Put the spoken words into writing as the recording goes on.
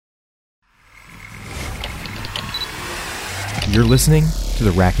You're listening to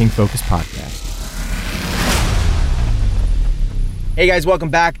the Racking Focus Podcast. Hey guys, welcome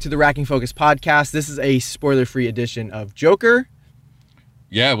back to the Racking Focus Podcast. This is a spoiler-free edition of Joker.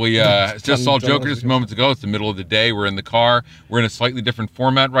 Yeah, we just saw Joker just moments ago. It's the middle of the day. We're in the car. We're in a slightly different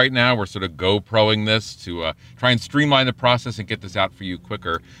format right now. We're sort of GoProing this to try and streamline the process and get this out for you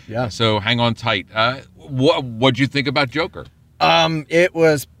quicker. Yeah. So hang on tight. What'd you think about Joker? It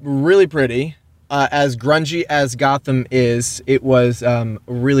was really pretty. As grungy as Gotham is, it was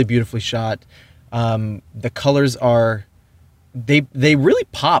really beautifully shot. The colors are... They really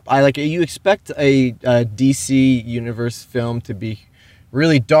pop. You expect a DC Universe film to be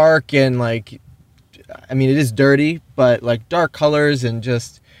really dark and it is dirty, but like dark colors and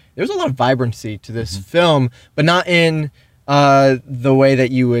just there's a lot of vibrancy to this film, but not in the way that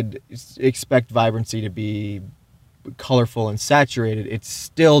you would expect vibrancy to be colorful and saturated. It's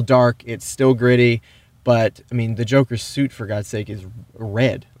still dark, it's still gritty, but I mean the Joker's suit, for God's sake, is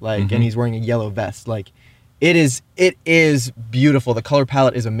red, and he's wearing a yellow vest. It is beautiful. The color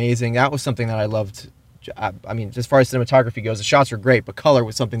palette is amazing. That was something that I loved. I mean, as far as cinematography goes, the shots were great, but color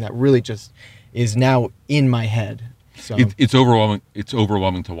was something that really just is now in my head. So it's overwhelming. It's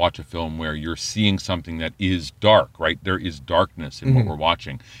overwhelming to watch a film where you're seeing something that is dark, right? There is darkness in what we're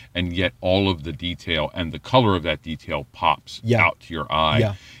watching, and yet all of the detail and the color of that detail pops out to your eye.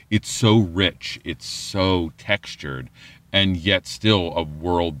 Yeah. It's so rich. It's so textured. And yet still a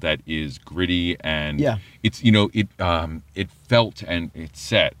world that is gritty and it's it felt and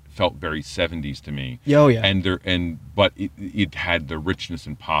it felt very 70s to me. Oh yeah. But it had the richness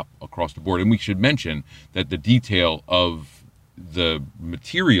and pop across the board. And we should mention that the detail of the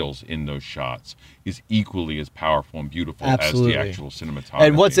materials in those shots is equally as powerful and beautiful as the actual cinematography.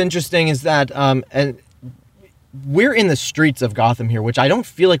 And what's interesting is that we're in the streets of Gotham here, which I don't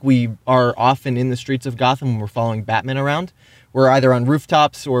feel like we are often in the streets of Gotham when we're following Batman around. We're either on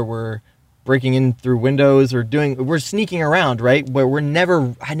rooftops or we're breaking in through windows or we're sneaking around, right? But I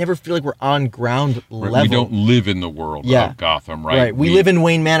never feel like we're on ground level. We don't live in the world of Gotham, right? Right. We live in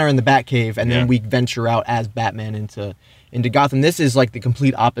Wayne Manor in the Batcave, and then we venture out as Batman into Gotham. This is like the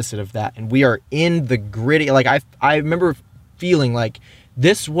complete opposite of that, and we are in the gritty. I remember feeling like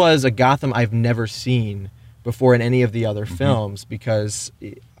this was a Gotham I've never seen before in any of the other films, because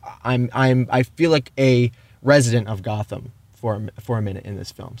I feel like a resident of Gotham for a minute in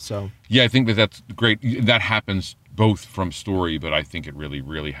this film. So yeah, I think that's great. That happens both from story, but I think it really,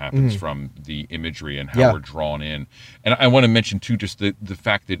 really happens from the imagery and how we're drawn in. And I want to mention too, just the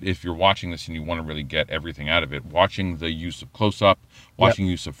fact that if you're watching this and you want to really get everything out of it, watching the use of close-up, watching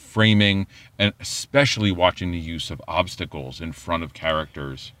use of framing, and especially watching the use of obstacles in front of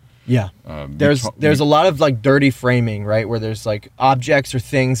characters. Yeah, there's a lot of dirty framing, right, where there's objects or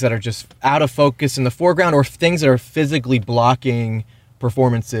things that are just out of focus in the foreground, or things that are physically blocking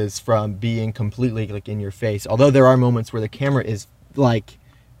performances from being completely in your face. Although there are moments where the camera is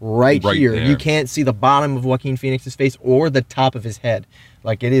right here, there. You can't see the bottom of Joaquin Phoenix's face or the top of his head,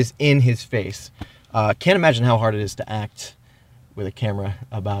 it is in his face. Can't imagine how hard it is to act with a camera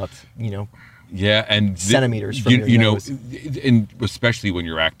about and centimeters from your nose. And especially when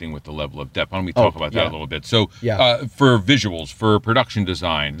you're acting with the level of depth. Why don't we talk about that a little bit? So, for visuals, for production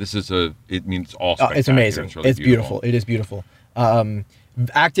design, this is it means all spectacular. It's amazing. It's, really it's beautiful. It is beautiful.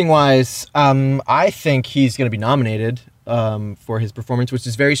 Acting wise, I think he's going to be nominated for his performance, which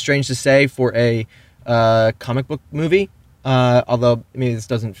is very strange to say for a comic book movie. Although maybe this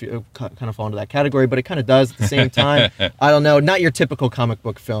doesn't kind of fall into that category, but it kind of does at the same time. I don't know, not your typical comic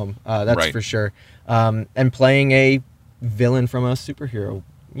book film, that's for sure. And playing a villain from a superhero,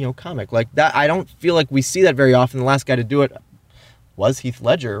 comic like that, I don't feel like we see that very often. The last guy to do it was Heath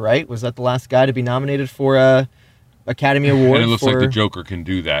Ledger, right? Was that the last guy to be nominated for a Academy Award? And it looks like the Joker can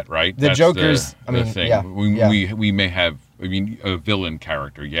do that, right? The Joker's, the thing. Yeah, we may have. A villain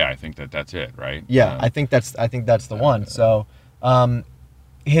character. Yeah, I think that's it, right? Yeah, I think that's the one. So,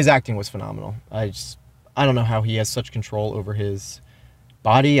 his acting was phenomenal. I don't know how he has such control over his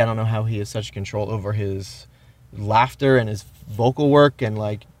body. I don't know how he has such control over his laughter and his vocal work and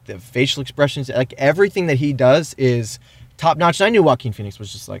the facial expressions. Everything that he does is top notch. And I knew Joaquin Phoenix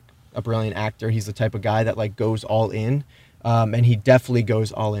was just a brilliant actor. He's the type of guy that goes all in. And he definitely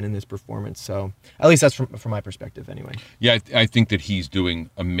goes all in this performance. So at least that's from my perspective anyway. Yeah, I think that he's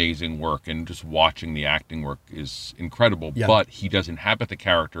doing amazing work, and just watching the acting work is incredible. Yeah. But he does inhabit the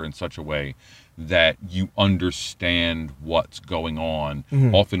character in such a way that you understand what's going on,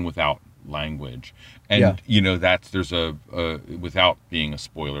 often without language. And there's without being a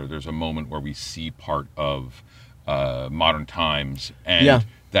spoiler, there's a moment where we see part of Modern Times, and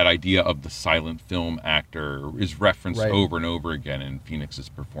that idea of the silent film actor is referenced over and over again in Phoenix's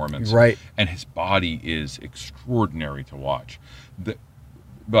performance. Right. And his body is extraordinary to watch.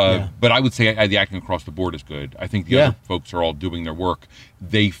 But I would say the acting across the board is good. I think the other folks are all doing their work.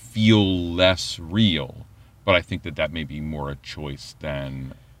 They feel less real, but I think that may be more a choice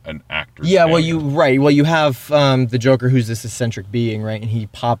than an actor's well, failure. you have the Joker, who's this eccentric being, right, and he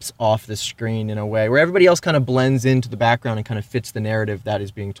pops off the screen in a way where everybody else kind of blends into the background and kind of fits the narrative that is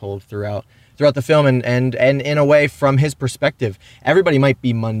being told throughout the film, and in a way, from his perspective, everybody might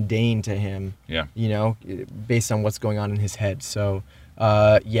be mundane to him, you know, based on what's going on in his head. So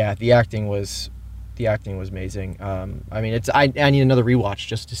the acting was amazing. I mean, I need another rewatch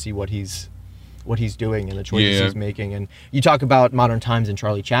just to see what he's doing and the choices he's making. And you talk about Modern Times and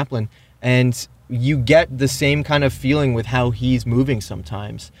Charlie Chaplin, and you get the same kind of feeling with how he's moving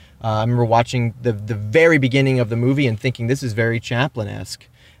sometimes. I remember watching the very beginning of the movie and thinking this is very Chaplin-esque.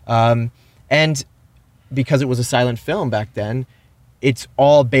 And because it was a silent film back then, it's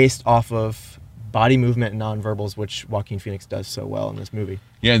all based off of body movement and nonverbals, which Joaquin Phoenix does so well in this movie.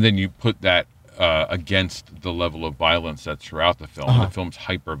 Yeah, and then you put that against the level of violence that's throughout the film. The film's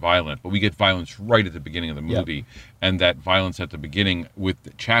hyper-violent, but we get violence right at the beginning of the movie, and that violence at the beginning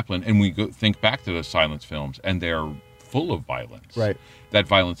with Chaplin, and we think back to those silence films, and they're full of violence. Right. That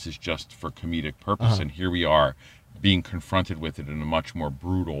violence is just for comedic purpose, and here we are being confronted with it in a much more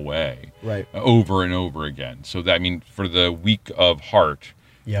brutal way, over and over again. So that, I mean, for the weak of heart,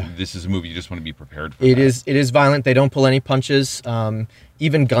 this is a movie you just want to be prepared for. It is violent. They don't pull any punches.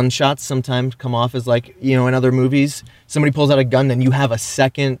 Even gunshots sometimes come off as, like, you know, in other movies, somebody pulls out a gun, then you have a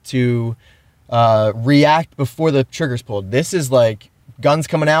second to react before the trigger's pulled. This is like guns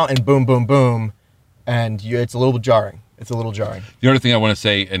coming out and boom, boom, boom, and it's a little jarring. The other thing I want to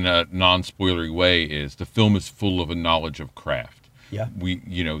say in a non-spoilery way is the film is full of a knowledge of craft.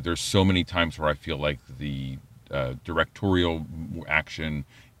 There's so many times where I feel like the directorial action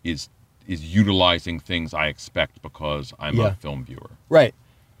is utilizing things I expect because I'm a film viewer. Right.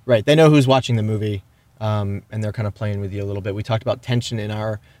 They know who's watching the movie, and they're kind of playing with you a little bit. We talked about tension in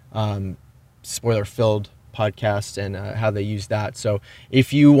our spoiler-filled podcast and how they use that. So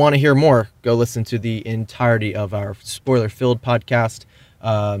if you want to hear more, go listen to the entirety of our spoiler-filled podcast.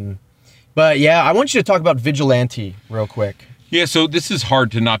 But yeah, I want you to talk about Vigilante real quick. Yeah, so this is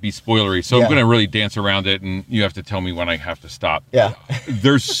hard to not be spoilery, so I'm going to really dance around it, and you have to tell me when I have to stop. Yeah.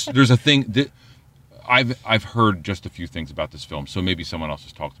 There's a thing that I've heard just a few things about this film, so maybe someone else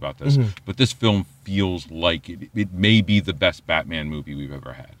has talked about this, but this film feels like it may be the best Batman movie we've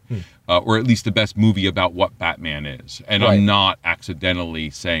ever had, or at least the best movie about what Batman is. And I'm not accidentally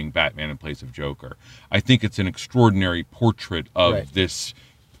saying Batman in place of Joker. I think it's an extraordinary portrait of this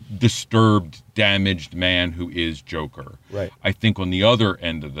disturbed, damaged man who is Joker. I think on the other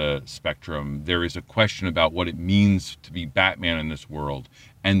end of the spectrum, there is a question about what it means to be Batman in this world,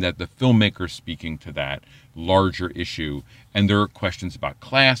 and that the filmmaker is speaking to that larger issue. And there are questions about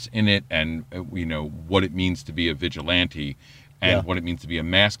class in it, and what it means to be a vigilante, and what it means to be a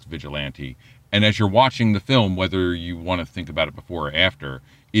masked vigilante. And as you're watching the film, whether you want to think about it before or after,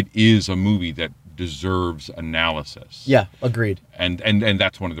 it is a movie that deserves analysis. Yeah, agreed. And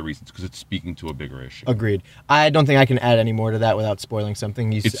that's one of the reasons, because it's speaking to a bigger issue. Agreed. I don't think I can add any more to that without spoiling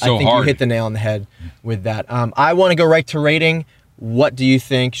something. It's so hard. You hit the nail on the head with that. I want to go right to rating. What do you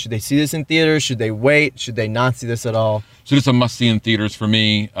think? Should they see this in theaters? Should they wait? Should they not see this at all? So it's a must-see in theaters for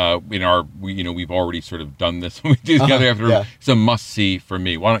me. We've already sort of done this when we do together after. It's a must-see for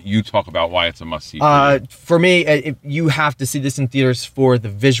me. Why don't you talk about why it's a must-see for you? For me, you have to see this in theaters for the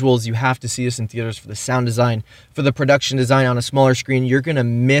visuals. You have to see this in theaters for the sound design, for the production design on a smaller screen. You're going to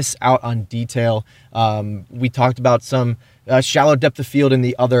miss out on detail. We talked about some shallow depth of field in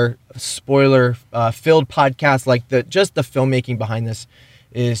the other spoiler filled podcast. Like just the filmmaking behind this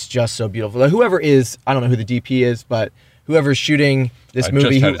is just so beautiful. Whoever is, I don't know who the DP is, but whoever's shooting this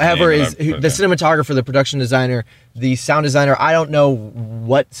movie, whoever is the cinematographer, the production designer, the sound designer, I don't know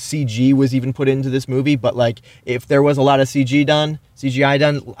what CG was even put into this movie, but like if there was a lot of CGI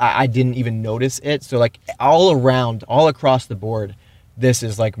done, I didn't even notice it. So like all around, all across the board, this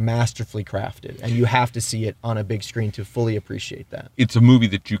is like masterfully crafted, and you have to see it on a big screen to fully appreciate that. It's a movie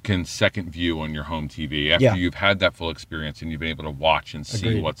that you can second view on your home TV after you've had that full experience and you've been able to watch and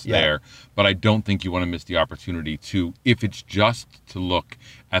see what's there. But I don't think you want to miss the opportunity to, if it's just to look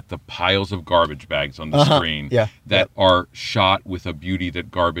at the piles of garbage bags on the screen that are shot with a beauty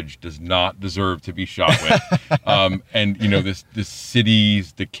that garbage does not deserve to be shot with. And this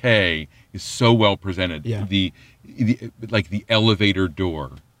city's decay is so well presented. The elevator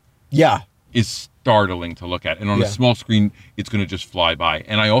door. is startling to look at. And on a small screen, it's going to just fly by.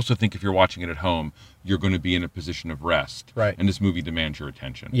 And I also think if you're watching it at home, you're going to be in a position of rest. Right. And this movie demands your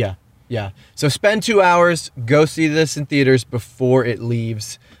attention. Yeah. Yeah. So spend 2 hours, go see this in theaters before it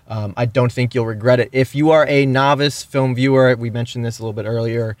leaves. I don't think you'll regret it. If you are a novice film viewer, we mentioned this a little bit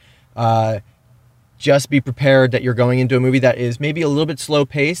earlier, just be prepared that you're going into a movie that is maybe a little bit slow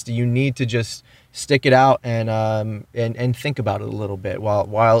paced. You need to just stick it out and think about it a little bit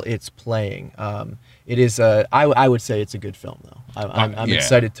while it's playing. It is I would say it's a good film though. I'm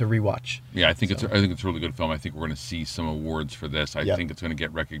excited to rewatch. Yeah, I think it's a really good film. I think we're going to see some awards for this. I think it's going to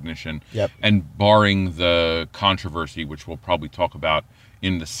get recognition. Yep. And barring the controversy, which we'll probably talk about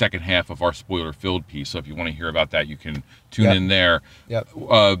in the second half of our spoiler-filled piece. So if you want to hear about that, you can tune in there. Yep.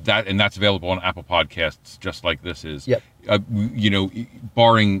 That's available on Apple Podcasts, just like this is. Yep.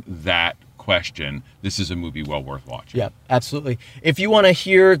 Barring that question, this is a movie well worth watching. Yeah, absolutely. If you want to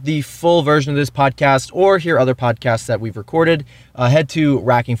hear the full version of this podcast or hear other podcasts that we've recorded, head to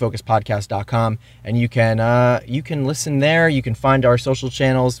rackingfocuspodcast.com and you can listen there. You can find our social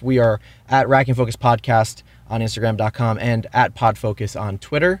channels. We are at Racking Focus Podcast on Instagram.com and at PodFocus on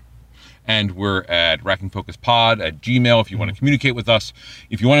Twitter. And we're at rackingfocuspod at Gmail if you want to communicate with us.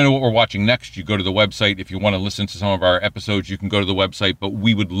 If you want to know what we're watching next, you go to the website. If you want to listen to some of our episodes, you can go to the website. But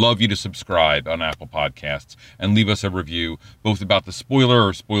we would love you to subscribe on Apple Podcasts and leave us a review, both about the spoiler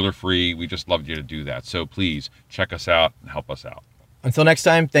or spoiler-free. We just love you to do that. So please check us out and help us out. Until next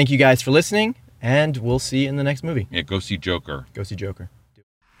time, thank you guys for listening, and we'll see you in the next movie. Yeah, go see Joker. Go see Joker.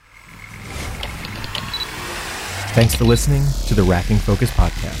 Thanks for listening to the Racking Focus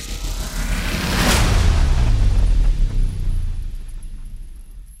Podcast.